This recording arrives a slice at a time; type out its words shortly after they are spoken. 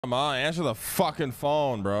Come on, answer the fucking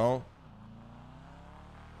phone, bro.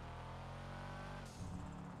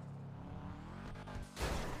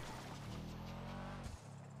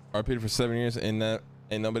 I repeated for 7 years and that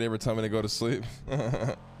ain't nobody ever tell me to go to sleep.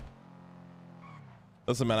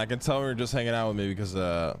 Listen, man, I can tell you're just hanging out with me because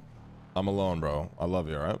I'm alone, bro. I love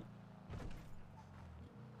you, all right?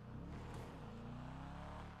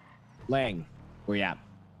 Lang, where you at?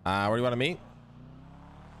 Where do you want to meet?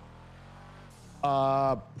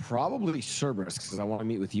 Probably Cerberus, because I want to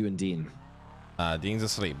meet with you and Dean. Dean's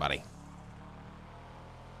asleep, buddy.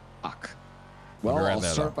 Fuck. Well, I'll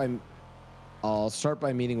there, start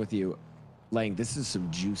by meeting with you. Lang, this is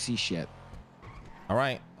some juicy shit. All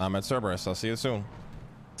right, I'm at Cerberus. I'll see you soon.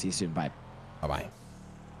 See you soon. Bye. Bye-bye.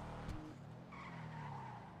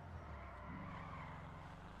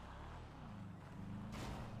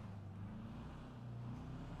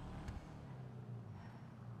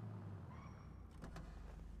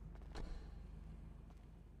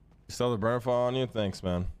 Still the burn fall on you? Thanks,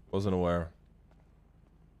 man. Wasn't aware.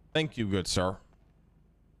 Thank you, good sir.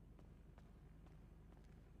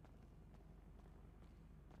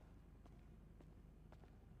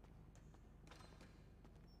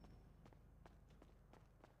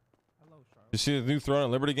 You see the new Throne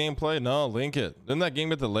and Liberty gameplay? No, link it. Didn't that game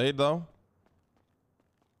get delayed though?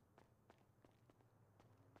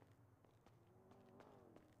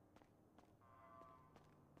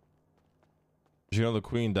 Did you know the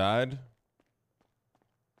Queen died?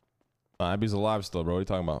 Abby's alive still, bro. What are you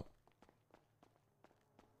talking about?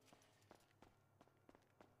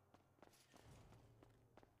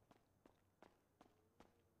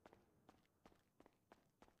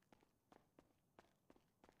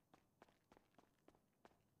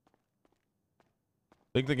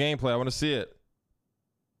 Link the gameplay. I want to see it.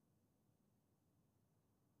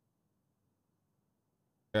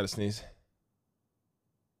 Gotta sneeze.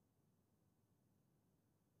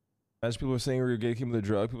 As people are saying we're gatekeeping the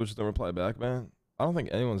drug, people just don't reply back, man. I don't think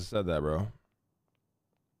anyone's said that, bro.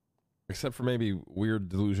 Except for maybe weird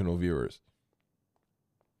delusional viewers.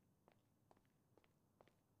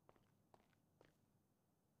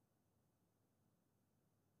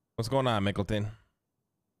 What's going on, Mickleton?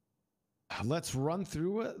 Let's run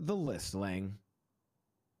through the list, Lang.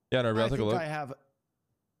 Yeah, no, I'll take a look. I have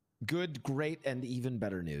good, great, and even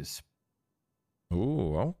better news.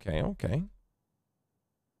 Ooh, okay, okay.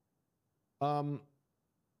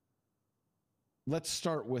 Let's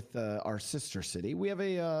start with our sister city. We have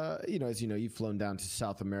a, as you know, you've flown down to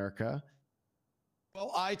South America.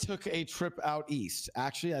 Well, I took a trip out east.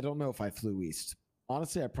 Actually, I don't know if I flew east.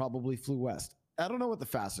 Honestly, I probably flew west. I don't know what the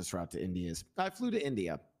fastest route to India is. I flew to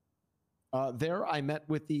India. There, I met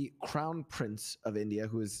with the Crown Prince of India,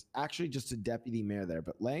 who is actually just a deputy mayor there.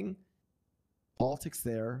 But Lang, politics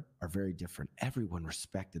there are very different. Everyone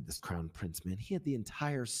respected this Crown Prince, man. He had the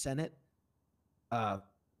entire Senate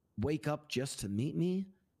wake up just to meet me,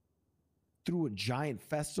 threw a giant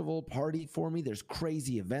festival party for me. There's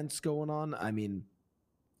crazy events going on. I mean,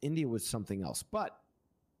 India was something else. But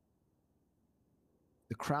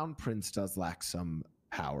the Crown Prince does lack some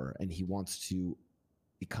power, and he wants to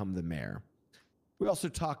become the mayor. We also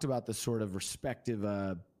talked about the sort of respective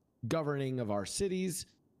governing of our cities.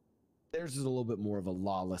 Theirs is a little bit more of a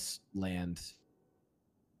lawless land.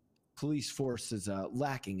 Police force is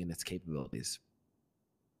lacking in its capabilities.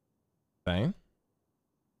 Okay.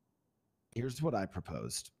 Here's what I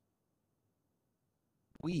proposed.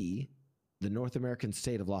 We, the North American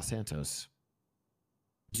state of Los Santos,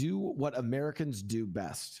 do what Americans do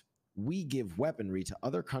best. We give weaponry to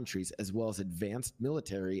other countries as well as advanced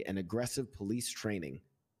military and aggressive police training.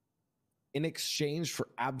 In exchange for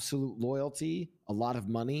absolute loyalty, a lot of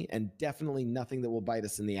money, and definitely nothing that will bite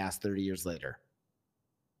us in the ass 30 years later.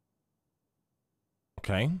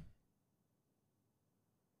 Okay.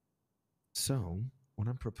 So, what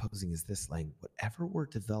I'm proposing is this, Lang. Whatever we're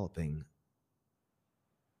developing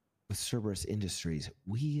with Cerberus Industries,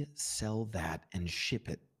 we sell that and ship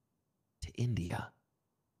it to India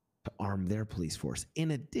to arm their police force.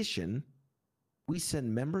 In addition, we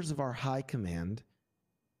send members of our high command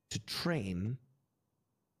to train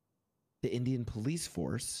the Indian police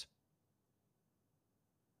force,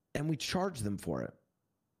 and we charge them for it.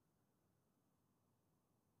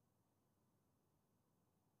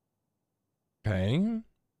 Okay.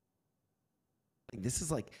 This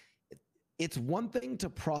is like, it's one thing to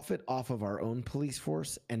profit off of our own police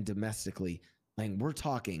force and domestically. Like, we're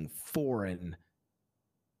talking foreign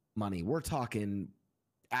money. We're talking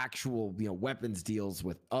actual, weapons deals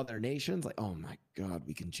with other nations. Like, oh my God,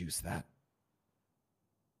 we can juice that.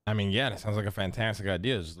 I mean, yeah, that sounds like a fantastic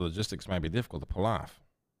idea. Just logistics might be difficult to pull off.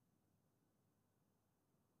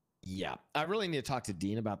 Yeah, I really need to talk to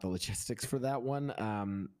Dean about the logistics for that one,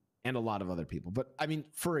 and a lot of other people. But I mean,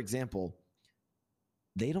 for example,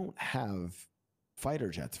 they don't have fighter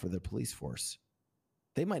jets for their police force.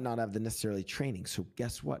 They might not have the necessarily training. So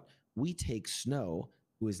guess what? We take Snow,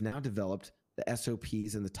 who has now developed the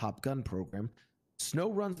SOPs and the Top Gun program.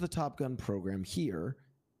 Snow runs the Top Gun program here.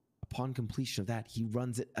 Upon completion of that, he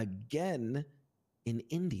runs it again in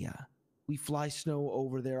India. We fly Snow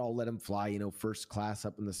over there. I'll let him fly, you know, first class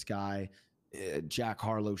up in the sky, Jack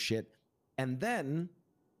Harlow shit. And then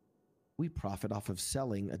we profit off of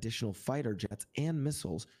selling additional fighter jets and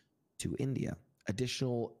missiles to India.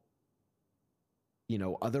 Additional, you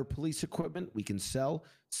know, other police equipment we can sell,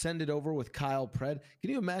 send it over with Kyle Pred.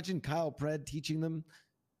 Can you imagine Kyle Pred teaching them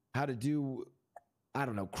how to do, I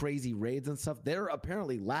don't know, crazy raids and stuff? They're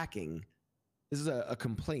apparently lacking. This is a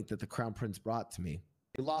complaint that the Crown Prince brought to me.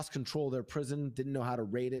 They lost control of their prison, didn't know how to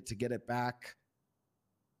raid it to get it back.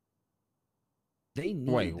 They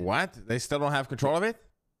need... Wait, what? They still don't have control of it?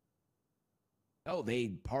 Oh, they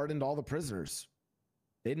pardoned all the prisoners.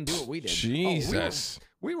 They didn't do what we did. Jesus. Oh,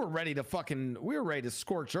 we were ready to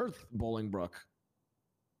scorch earth, Bolingbrook.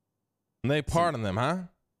 And they pardoned them, huh?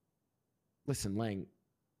 Listen, Lang,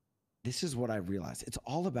 this is what I realized. It's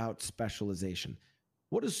all about specialization.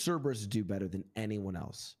 What does Cerberus do better than anyone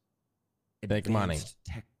else? Make money.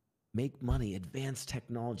 Make money, advanced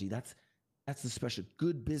technology. That's the special.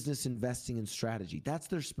 Good business investing and strategy. That's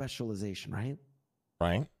their specialization, right?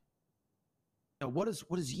 Right. Now, what does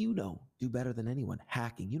do better than anyone?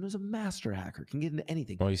 Hacking. Yuno's a master hacker. Can get into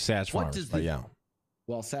anything. Well, he's Sag Farmers, but yeah.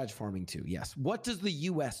 Well, Sag farming too, yes. What does the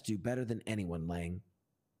U.S. do better than anyone, Lang?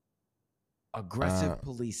 Aggressive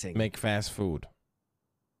policing. Make fast food.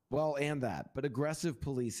 Well, and that, but aggressive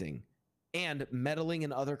policing and meddling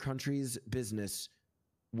in other countries' business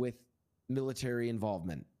with military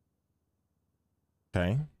involvement.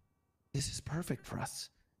 Okay. This is perfect for us.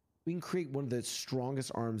 We can create one of the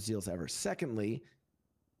strongest arms deals ever. Secondly,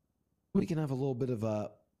 we can have a little bit of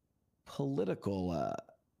a political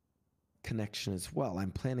connection as well.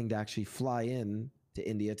 I'm planning to actually fly in to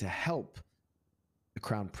India to help the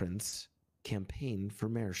Crown Prince campaign for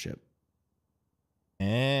mayorship.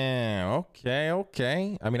 Yeah,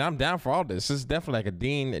 okay. I mean, I'm down for all this. This is definitely like a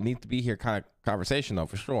Dean that needs to be here kind of conversation, though,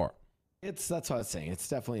 for sure. That's what I was saying. It's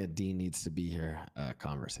definitely a Dean needs to be here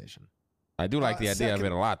conversation. I do like the idea of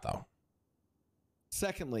it a lot, though.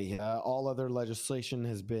 Secondly, all other legislation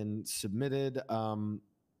has been submitted. One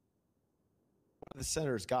of the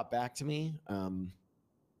senators got back to me.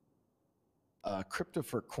 Crypto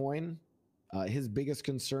for coin. His biggest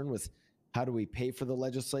concern was how do we pay for the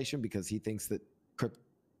legislation, because he thinks that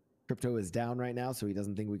crypto is down right now, so he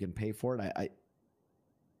doesn't think we can pay for it.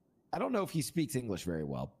 I don't know if he speaks English very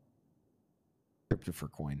well. Crypto for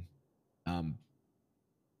coin.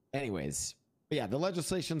 Anyways, but yeah, the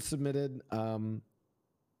legislation submitted.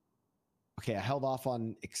 Okay, I held off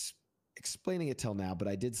on explaining it till now, but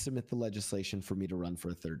I did submit the legislation for me to run for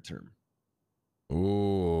a third term.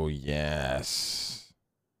 Oh, yes.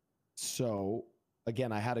 So,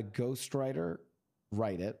 again, I had a ghostwriter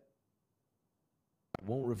write it. I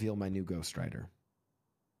won't reveal my new ghostwriter.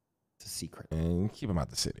 It's a secret. And keep him out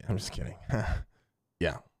the city. I'm just kidding.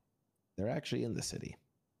 Yeah. They're actually in the city.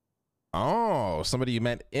 Oh, somebody you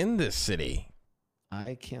met in this city.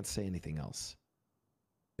 I can't say anything else.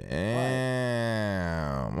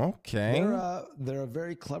 Damn. Okay. They're a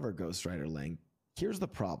very clever ghostwriter, Lang. Here's the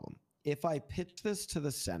problem. If I pitch this to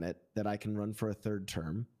the Senate that I can run for a third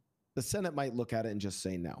term, the Senate might look at it and just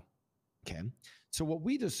say no. Okay. So what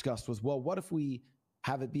we discussed was, well, what if we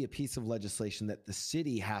have it be a piece of legislation that the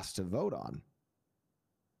city has to vote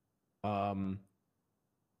on?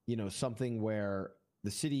 You know, something where the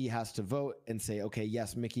city has to vote and say, okay,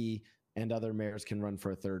 yes, Mickey and other mayors can run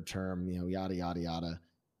for a third term, you know, yada, yada, yada,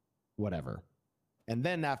 whatever. And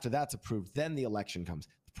then after that's approved, then the election comes.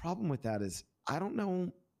 The problem with that is I don't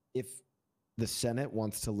know if the Senate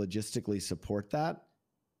wants to logistically support that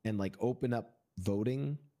and like open up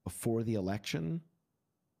voting before the election.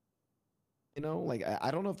 You know, like I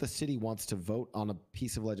don't know if the city wants to vote on a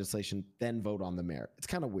piece of legislation, then vote on the mayor. It's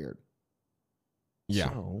kind of weird. Yeah.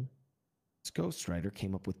 So this ghostwriter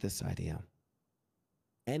came up with this idea.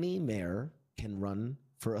 Any mayor can run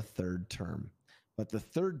for a third term, but the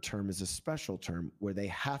third term is a special term where they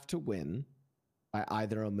have to win by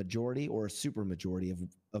either a majority or a supermajority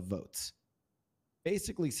of votes.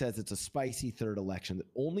 Basically says it's a spicy third election that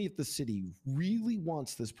only if the city really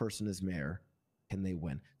wants this person as mayor can they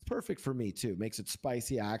win. It's perfect for me too. Makes it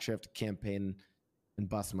spicy. I actually have to campaign and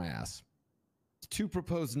bust my ass. Two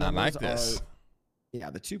proposed numbers I like this.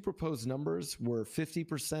 The two proposed numbers were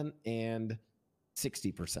 50% and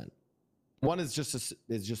 60%. One is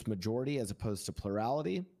just majority as opposed to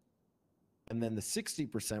plurality. And then the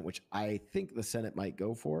 60%, which I think the Senate might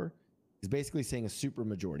go for, is basically saying a super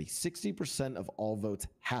majority. 60% of all votes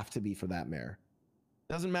have to be for that mayor.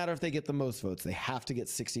 Doesn't matter if they get the most votes. They have to get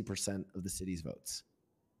 60% of the city's votes.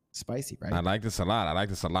 Spicy, right? I like this a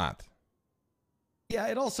lot. Yeah,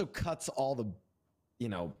 it also cuts all the,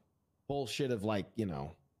 bullshit of like,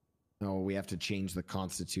 oh, we have to change the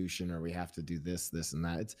Constitution or we have to do this, this, and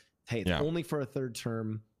that. It's only for a third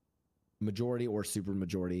term, majority or super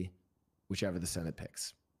majority, whichever the Senate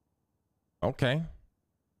picks. Okay.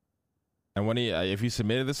 And when if you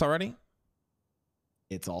submitted this already?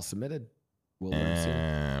 It's all submitted. We'll learn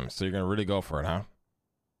soon. So you're going to really go for it, huh?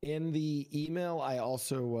 In the email, I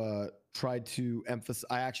also tried to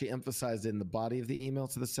I actually emphasized in the body of the email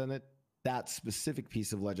to the Senate that specific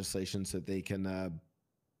piece of legislation so that they can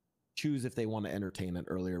choose if they want to entertain it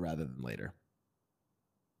earlier rather than later.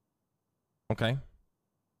 Okay.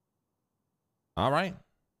 All right.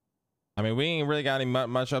 I mean, we ain't really got any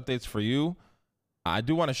much updates for you. I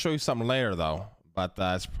do want to show you something later, though. But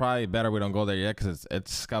it's probably better we don't go there yet because it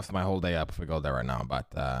scuffs my whole day up if we go there right now.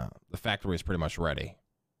 But the factory is pretty much ready.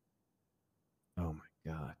 Oh, my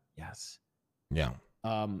God. Yes. Yeah.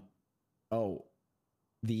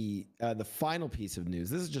 The final piece of news.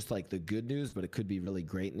 This is just like the good news, but it could be really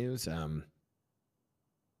great news.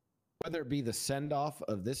 Whether it be the send-off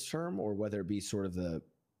of this term or whether it be sort of the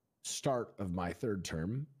start of my third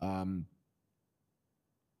term, I'm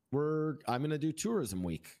going to do Tourism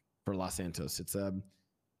Week for Los Santos. It's going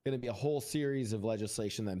to be a whole series of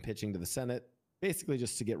legislation that I'm pitching to the Senate, basically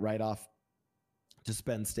just to get write-off to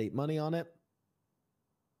spend state money on it.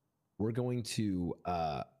 We're going to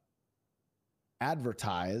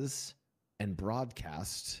advertise and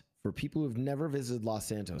broadcast for people who've never visited Los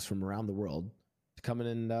Santos from around the world to come in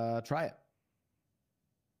and try it.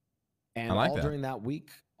 And all during that week,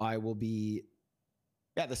 I will be,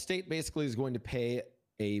 the state basically is going to pay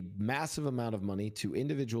a massive amount of money to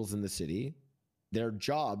individuals in the city. Their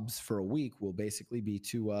jobs for a week will basically be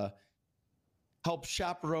to help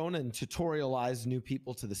chaperone and tutorialize new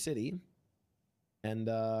people to the city. And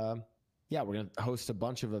we're going to host a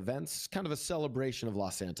bunch of events, kind of a celebration of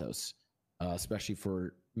Los Santos, especially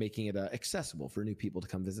for making it accessible for new people to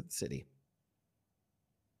come visit the city.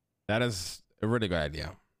 That is a really good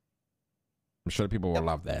idea. I'm sure people will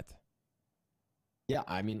love that. Yeah,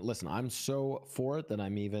 I mean, listen, I'm so for it that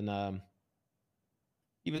I'm even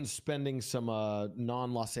spending some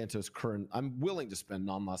non-Los Santos I'm willing to spend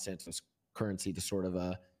non-Los Santos currency to sort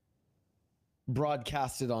of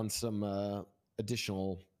broadcast it on some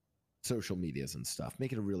additional social medias and stuff.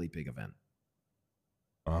 Make it a really big event.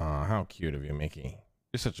 How cute of you, Mickey.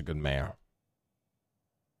 You're such a good mayor.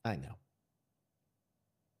 I know.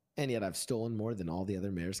 And yet I've stolen more than all the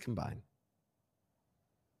other mayors combined.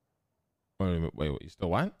 Wait, you still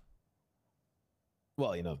what?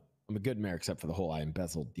 Well, I'm a good mayor except for the whole I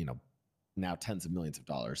embezzled, now tens of millions of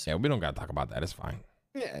dollars. Yeah, we don't got to talk about that. It's fine.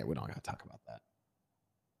 Yeah, we don't got to talk about that.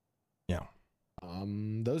 Yeah.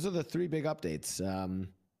 Those are the three big updates.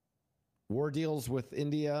 War deals with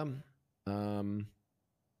India, running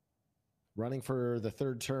for the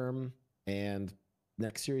third term, and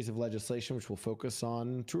next series of legislation, which will focus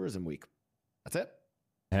on Tourism Week. That's it.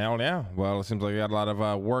 Hell yeah. Well, it seems like you got a lot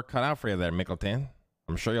of work cut out for you there, Mickleton.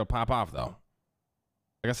 I'm sure you'll pop off, though.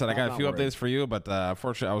 Like I said, I got a few updates for you, but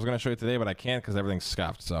unfortunately, I was going to show you today, but I can't because everything's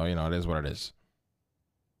scuffed. So, it is what it is.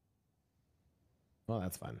 Well,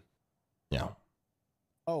 that's fine. Yeah.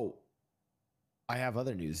 Oh, I have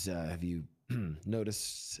other news. Have you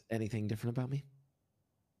noticed anything different about me?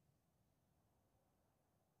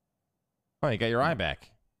 Oh, you got your eye back.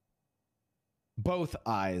 Both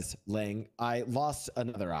eyes, Lang. I lost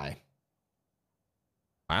another eye.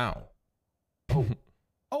 Wow.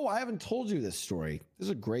 Oh, I haven't told you this story. This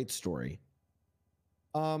is a great story.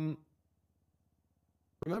 Remember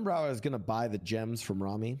how I was going to buy the gems from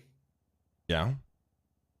Rami? Yeah.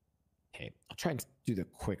 Okay, I'll try and do the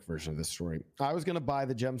quick version of this story. I was going to buy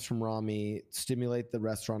the gems from Rami, stimulate the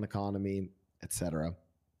restaurant economy, etc.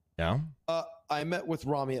 Yeah. I met with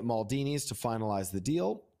Rami at Maldini's to finalize the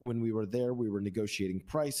deal. When we were there, we were negotiating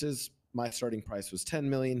prices. My starting price was 10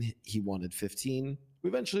 million. He wanted 15. We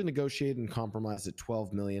eventually negotiated and compromised at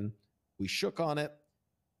 12 million. We shook on it.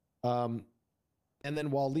 And then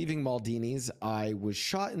while leaving Maldini's, I was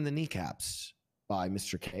shot in the kneecaps by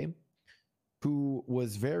Mr. K, who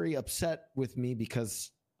was very upset with me because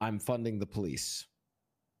I'm funding the police,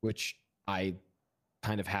 which I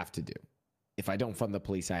kind of have to do. If I don't fund the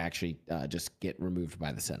police, I actually just get removed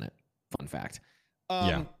by the Senate. Fun fact.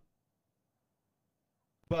 Yeah.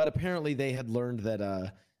 But apparently they had learned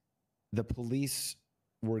that the police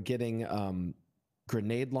were getting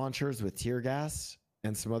grenade launchers with tear gas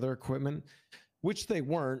and some other equipment, which they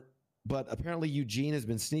weren't. But apparently Eugene has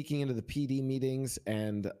been sneaking into the PD meetings,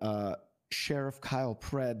 and Sheriff Kyle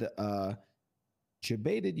Pred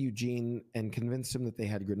debated Eugene and convinced him that they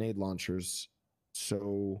had grenade launchers.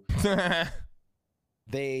 So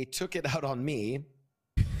they took it out on me,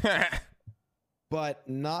 but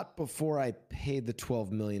not before I paid the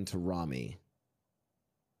 $12 million to Rami.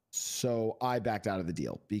 So I backed out of the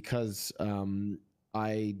deal because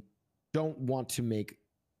I don't want to make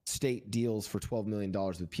state deals for $12 million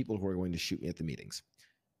with people who are going to shoot me at the meetings.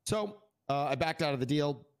 So I backed out of the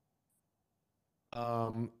deal.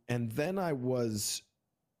 And then I was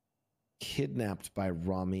kidnapped by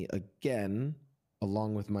Rami again,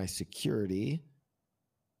 along with my security.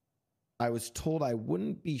 I was told I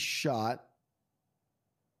wouldn't be shot,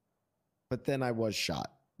 but then I was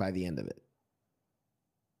shot by the end of it.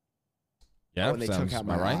 Yeah, and they took out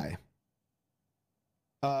my right.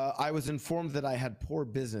 eye. I was informed that I had poor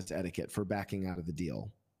business etiquette for backing out of the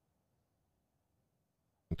deal.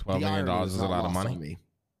 $12 million is a lot of money.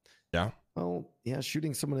 Yeah. Well, yeah,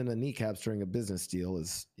 shooting someone in the kneecaps during a business deal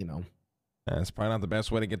is, Yeah, it's probably not the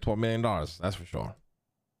best way to get $12 million. That's for sure.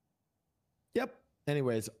 Yep.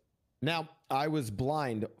 Anyways, now I was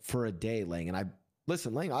blind for a day, Lang. And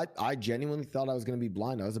listen, Lang, I genuinely thought I was going to be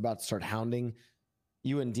blind. I was about to start hounding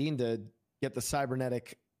you and Dean to get the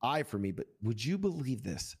cybernetic eye for me. But would you believe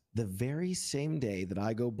this? The very same day that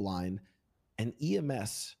I go blind, an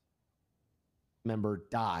EMS member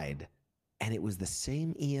died. And it was the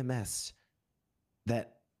same EMS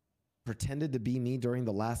that pretended to be me during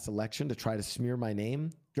the last election to try to smear my name,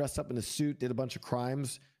 dressed up in a suit, did a bunch of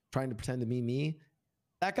crimes, trying to pretend to be me.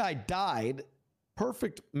 That guy died.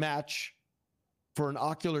 Perfect match for an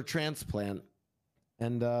ocular transplant.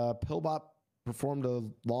 And Pillbot performed a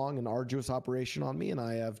long and arduous operation on me, and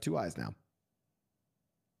I have 2 eyes now.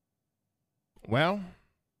 Well,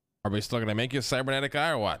 are we still going to make you a cybernetic eye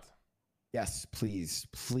or what? Yes, please.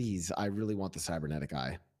 Please. I really want the cybernetic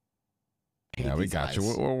eye. Yeah, we got you.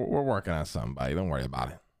 We're working on something, buddy. Don't worry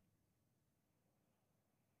about it.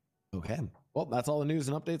 Okay. Well, that's all the news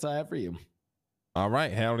and updates I have for you. All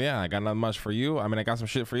right. Hell yeah. I got nothing much for you. I mean, I got some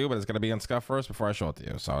shit for you, but it's going to be unscuffed first before I show it to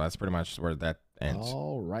you. So that's pretty much where that ends.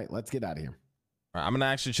 All right. Let's get out of here. All right, I'm going to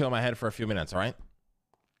actually chill my head for a few minutes. All right.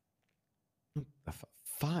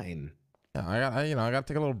 Fine. Yeah, I got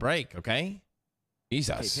to take a little break. Okay.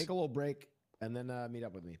 Jesus. Okay, take a little break and then meet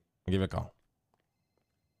up with me. I'll give it a call.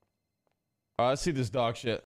 Let's see this dog shit.